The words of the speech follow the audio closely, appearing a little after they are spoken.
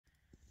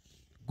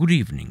Good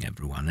evening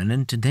everyone, and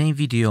in today's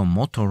video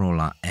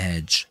Motorola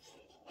Edge.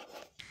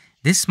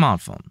 This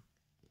smartphone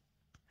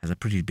has a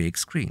pretty big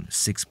screen,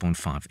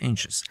 6.5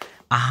 inches,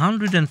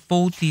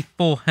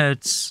 144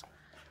 Hz,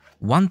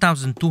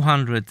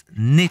 1200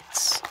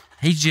 nits,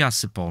 HDR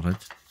supported,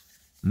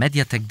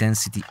 MediaTek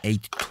Dimensity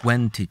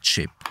 820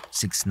 chip,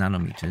 6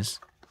 nanometers,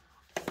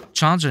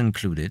 charger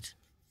included.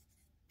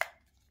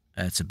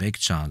 It's a big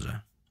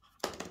charger.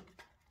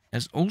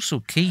 There's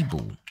also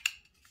cable.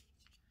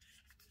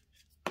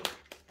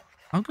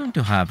 I'm going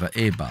to have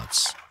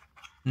earbuds.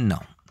 No,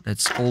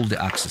 that's all the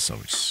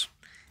accessories.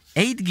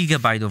 8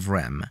 GB of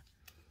RAM,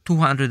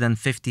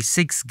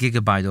 256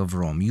 GB of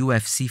ROM,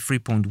 UFC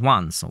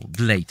 3.1, so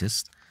the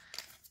latest,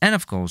 and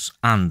of course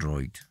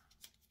Android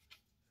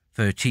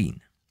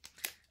 13.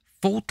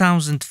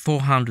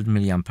 4400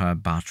 mAh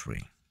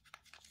battery,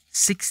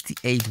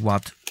 68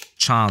 watt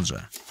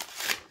charger,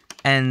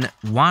 and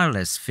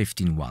wireless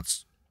 15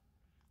 watts.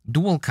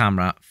 Dual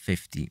camera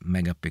 50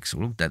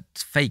 megapixel. Look, that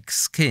fake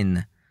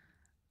skin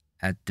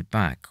at the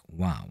back.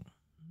 Wow,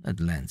 that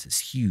lens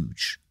is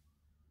huge.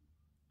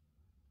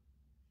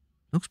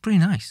 Looks pretty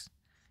nice.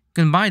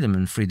 You can buy them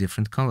in 3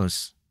 different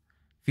colors.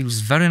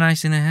 Feels very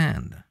nice in a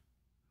hand.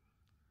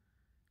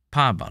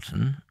 Power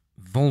button,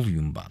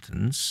 volume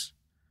buttons,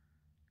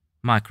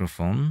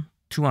 microphone,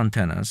 2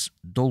 antennas,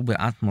 Dolby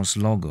Atmos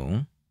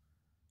logo,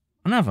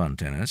 another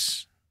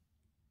antennas,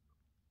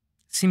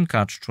 SIM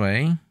card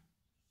tray.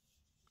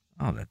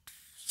 Oh, that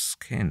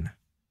skin.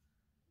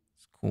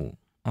 It's cool.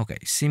 Okay,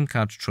 SIM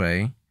card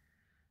tray,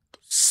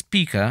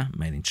 speaker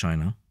made in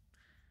China,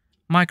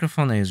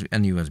 microphone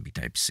and USB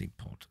Type-C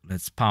port.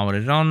 Let's power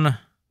it on.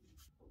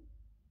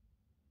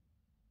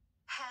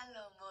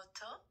 Hello,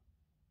 Moto.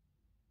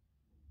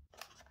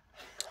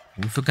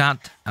 We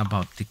forgot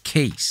about the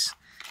case.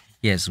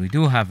 Yes, we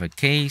do have a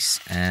case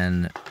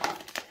and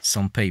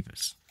some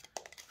papers.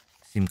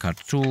 SIM card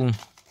tool.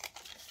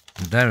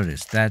 And there it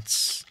is.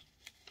 That's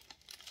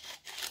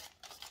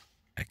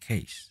a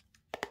case.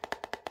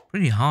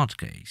 Pretty hard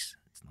case.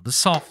 It's not a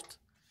soft,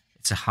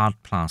 it's a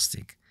hard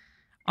plastic.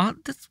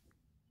 That's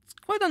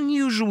quite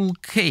unusual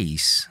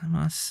case, I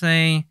must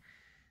say.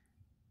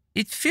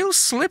 It feels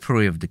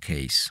slippery of the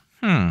case.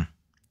 I'm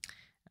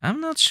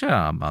not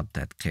sure about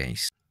that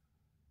case.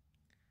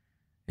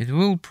 It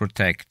will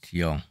protect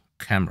your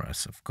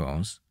cameras, of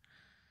course,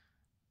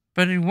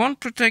 but it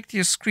won't protect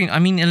your screen. I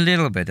mean, a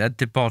little bit at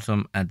the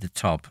bottom, at the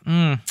top.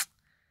 I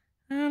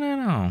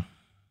don't know.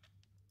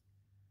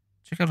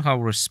 Check out how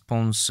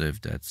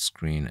responsive that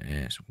screen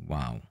is.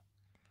 Wow.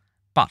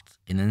 But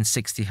in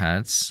 60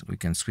 Hz, we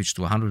can switch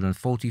to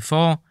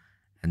 144,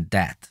 and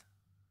that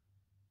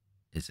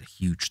is a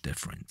huge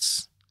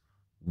difference.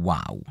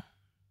 Wow.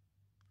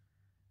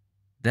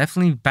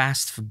 Definitely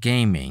best for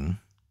gaming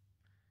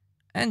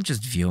and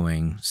just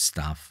viewing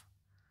stuff.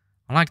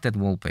 I like that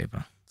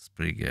wallpaper. It's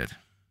pretty good.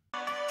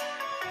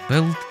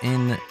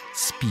 Built-in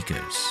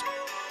speakers.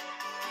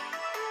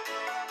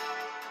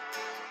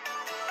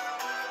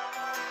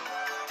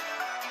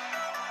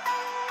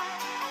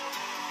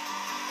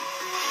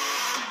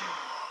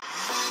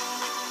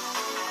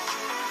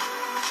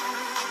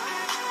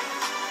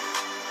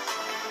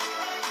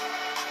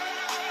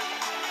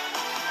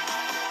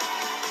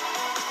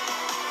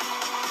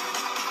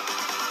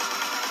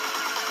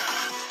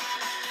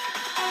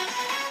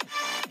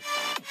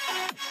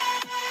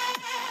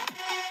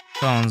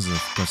 Tons of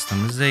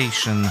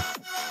customization,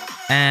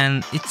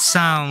 and it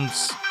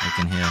sounds, I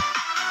can hear,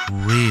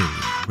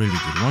 really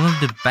good. One of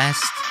the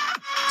best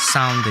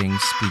sounding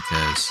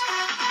speakers.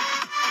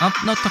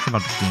 Not talking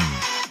about the game,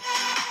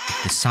 but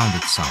the sound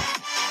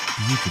itself.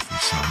 Beautiful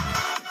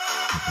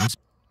sounding.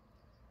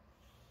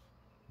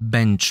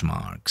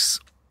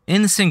 Benchmarks.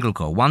 In a single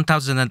core,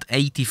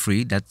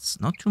 1083, that's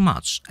not too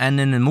much.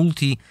 And in a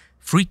multi,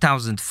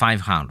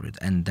 3500,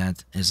 and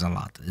that is a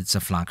lot. It's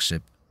a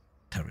flagship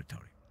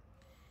territory.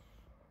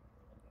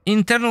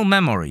 Internal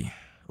memory,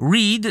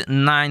 read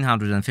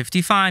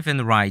 955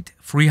 and write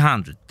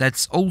 300.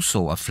 That's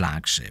also a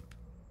flagship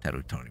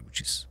territory, which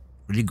is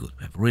really good.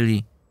 We have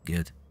really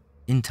good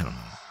internal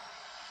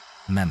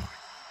memory.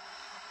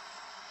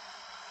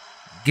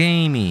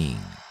 Gaming,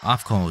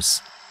 of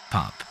course,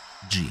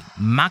 PUBG.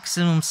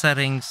 Maximum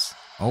settings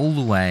all the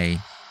way.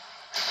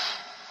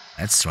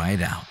 Let's try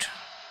it out.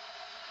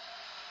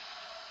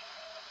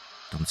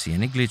 Don't see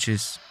any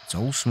glitches. It's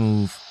all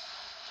smooth,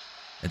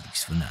 at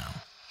least for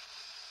now.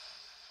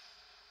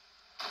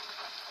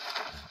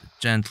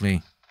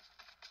 Gently,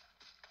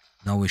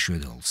 no issue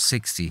at all.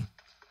 60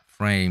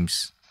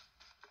 frames.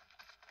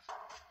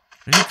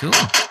 Pretty cool.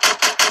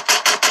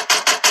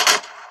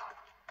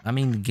 I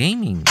mean,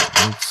 gaming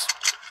looks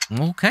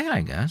okay, I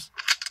guess.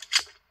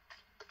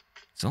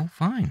 It's all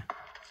fine.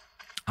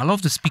 I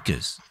love the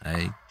speakers.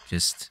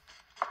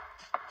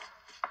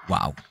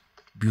 Wow,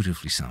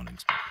 beautifully sounding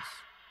speakers.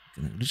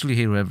 You can literally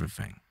hear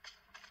everything.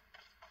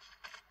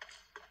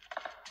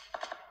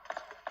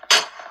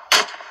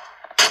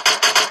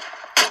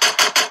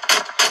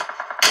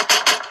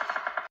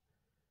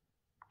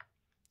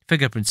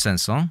 Fingerprint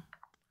sensor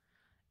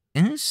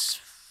is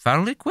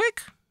fairly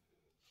quick.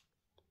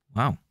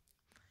 Wow.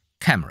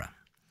 Camera.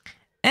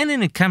 And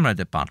in the camera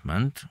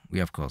department, we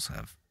of course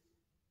have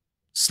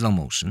slow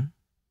motion,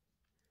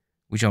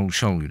 which I will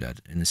show you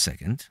that in a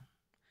second.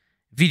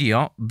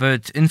 Video,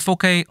 but in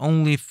 4K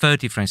only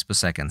 30 frames per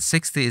second.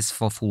 60 is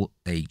for full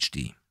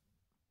HD,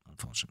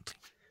 unfortunately.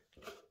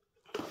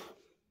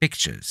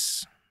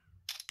 Pictures.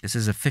 This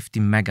is a 50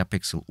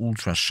 megapixel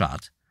ultra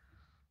shot.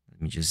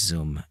 Let me just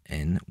zoom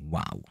in.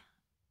 Wow.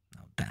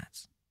 Now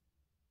that's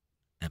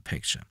a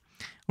picture.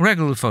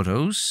 Regular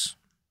photos.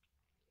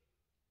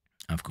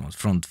 Of course,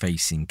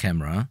 front-facing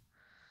camera.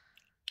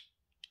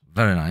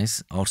 Very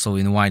nice. Also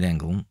in wide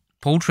angle.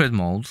 Portrait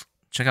mode.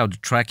 Check out the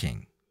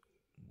tracking.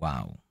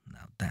 Wow.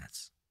 Now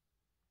that's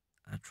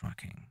a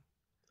tracking.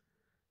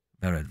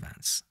 Very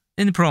advanced.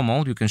 In Pro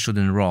mode, you can shoot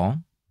in RAW,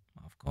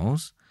 of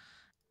course.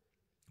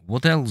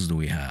 What else do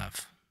we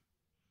have?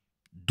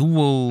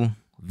 Dual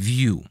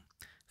view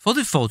for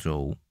the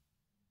photo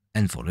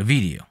and for the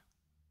video.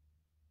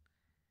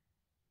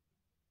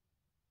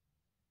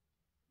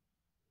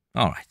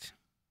 All right.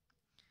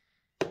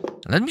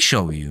 Let me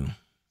show you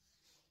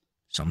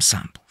some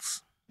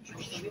samples.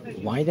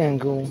 Wide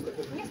angle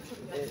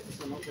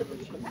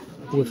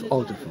with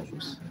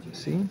autofocus.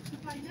 See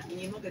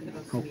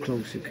how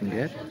close you can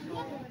get?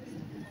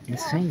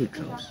 Insanely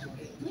close.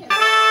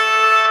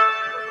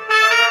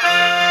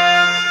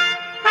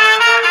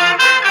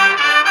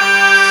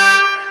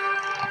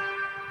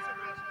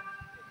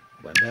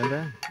 Well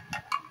done.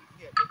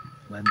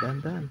 Well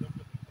done.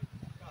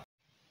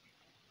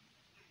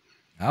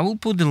 I will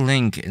put the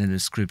link in the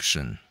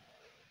description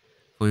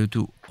for you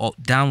to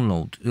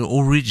download the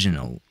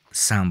original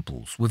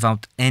samples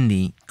without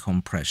any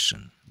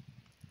compression.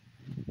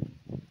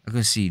 You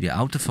can see the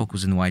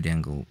autofocus in wide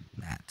angle.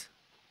 That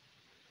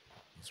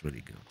is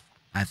really good.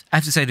 I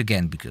have to say it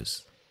again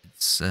because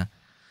it's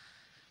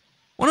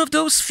one of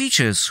those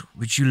features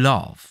which you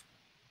love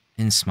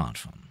in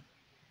smartphone.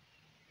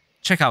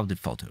 Check out the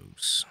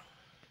photos.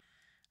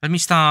 Let me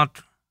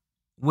start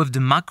with the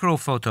macro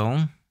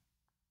photo.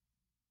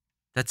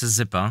 That's a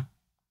zipper.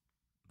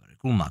 Very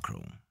cool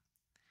macro.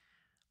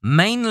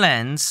 Main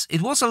lens.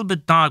 It was a little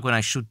bit dark when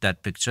I shoot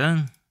that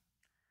picture.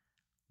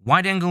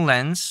 Wide angle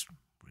lens.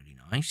 Really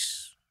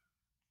nice.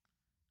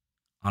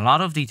 A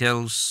lot of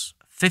details.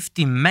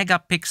 50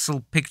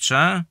 megapixel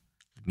picture.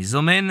 Let me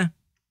zoom in.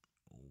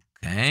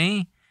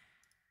 Okay.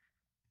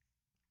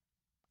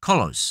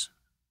 Colors.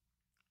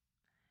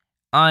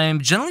 I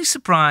am generally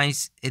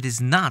surprised it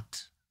is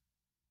not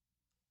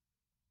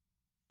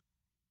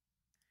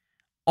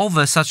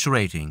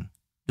oversaturating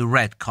the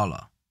red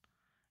color.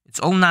 It's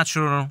all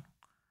natural,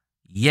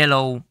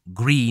 yellow,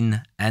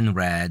 green, and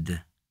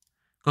red.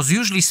 Because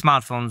usually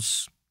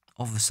smartphones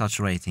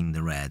oversaturating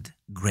the red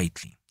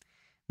greatly.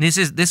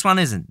 This one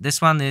isn't.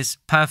 This one is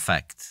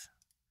perfect.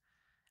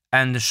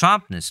 And the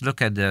sharpness, look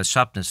at the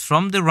sharpness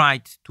from the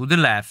right to the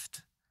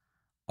left.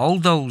 All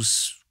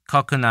those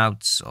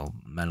coconuts or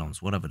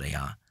melons, whatever they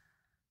are,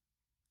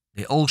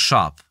 they're all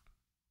sharp.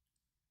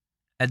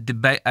 At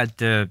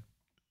the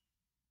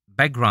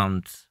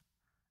background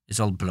is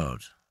all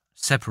blurred,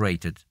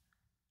 separated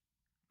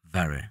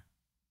very,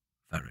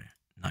 very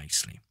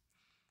nicely.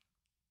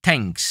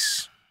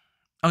 Tanks.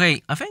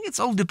 Okay, I think it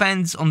all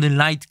depends on the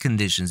light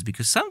conditions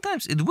because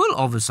sometimes it will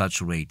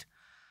oversaturate,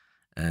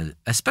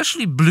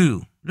 especially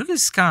blue. Look at the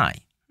sky.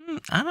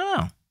 I don't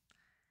know.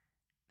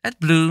 That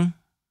blue,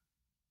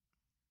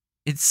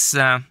 it's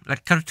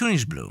like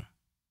cartoonish blue.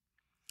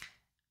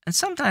 And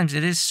sometimes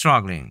it is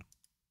struggling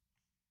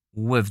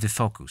with the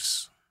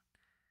focus.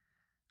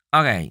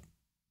 Okay,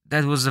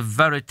 that was a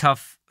very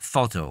tough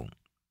photo.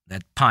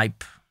 That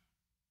pipe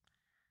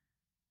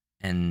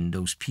and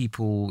those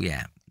people,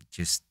 yeah,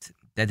 just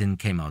that didn't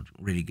came out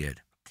really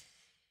good.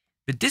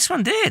 But this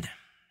one did.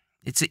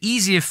 It's an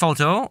easier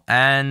photo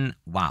and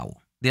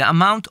wow. The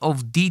amount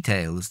of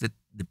details, the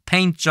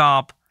paint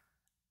job,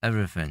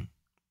 everything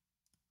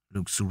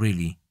looks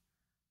really,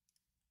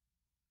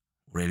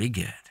 really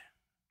good.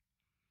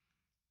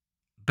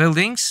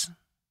 Buildings,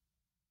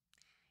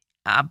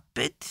 a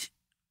bit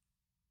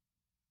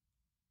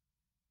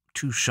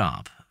too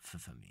sharp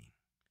for me.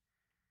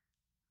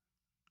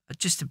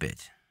 Just a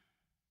bit.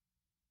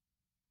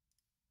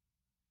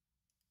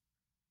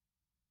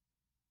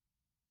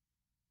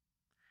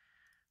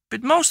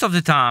 But most of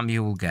the time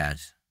you will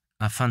get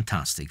a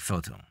fantastic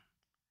photo.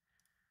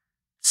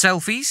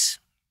 Selfies,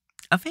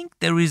 I think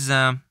there is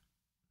a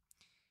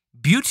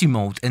beauty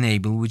mode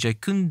enabled which I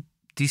couldn't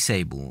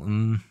disable.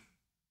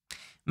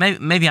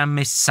 Maybe I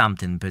missed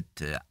something, but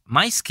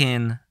my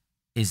skin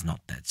is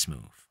not that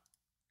smooth.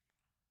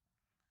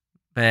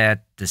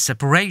 But the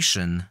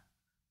separation,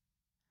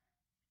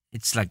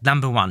 it's like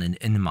 #1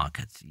 in the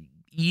market.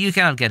 You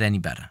cannot get any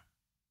better.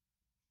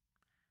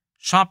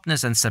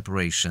 Sharpness and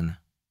separation,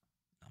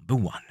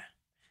 #1.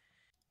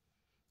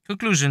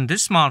 Conclusion,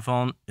 this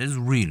smartphone is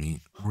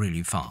really,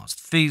 really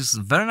fast. Feels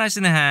very nice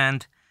in the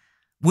hand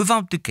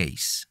without the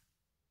case.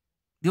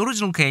 The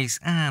original case,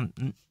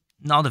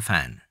 not a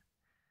fan.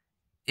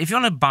 If you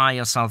want to buy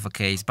yourself a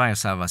case, buy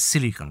yourself a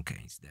silicone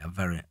case. They are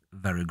very,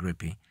 very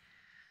grippy.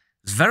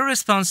 It's very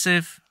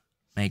responsive,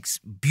 makes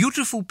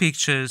beautiful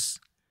pictures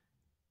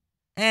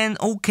and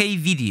okay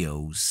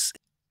videos.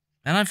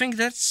 And I think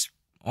that's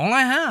all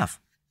I have.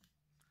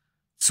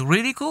 It's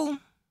really cool.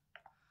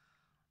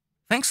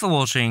 Thanks for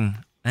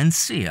watching and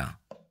see ya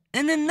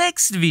in the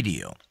next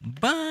video.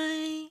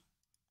 Bye.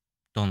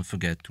 Don't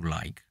forget to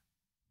like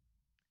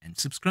and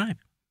subscribe.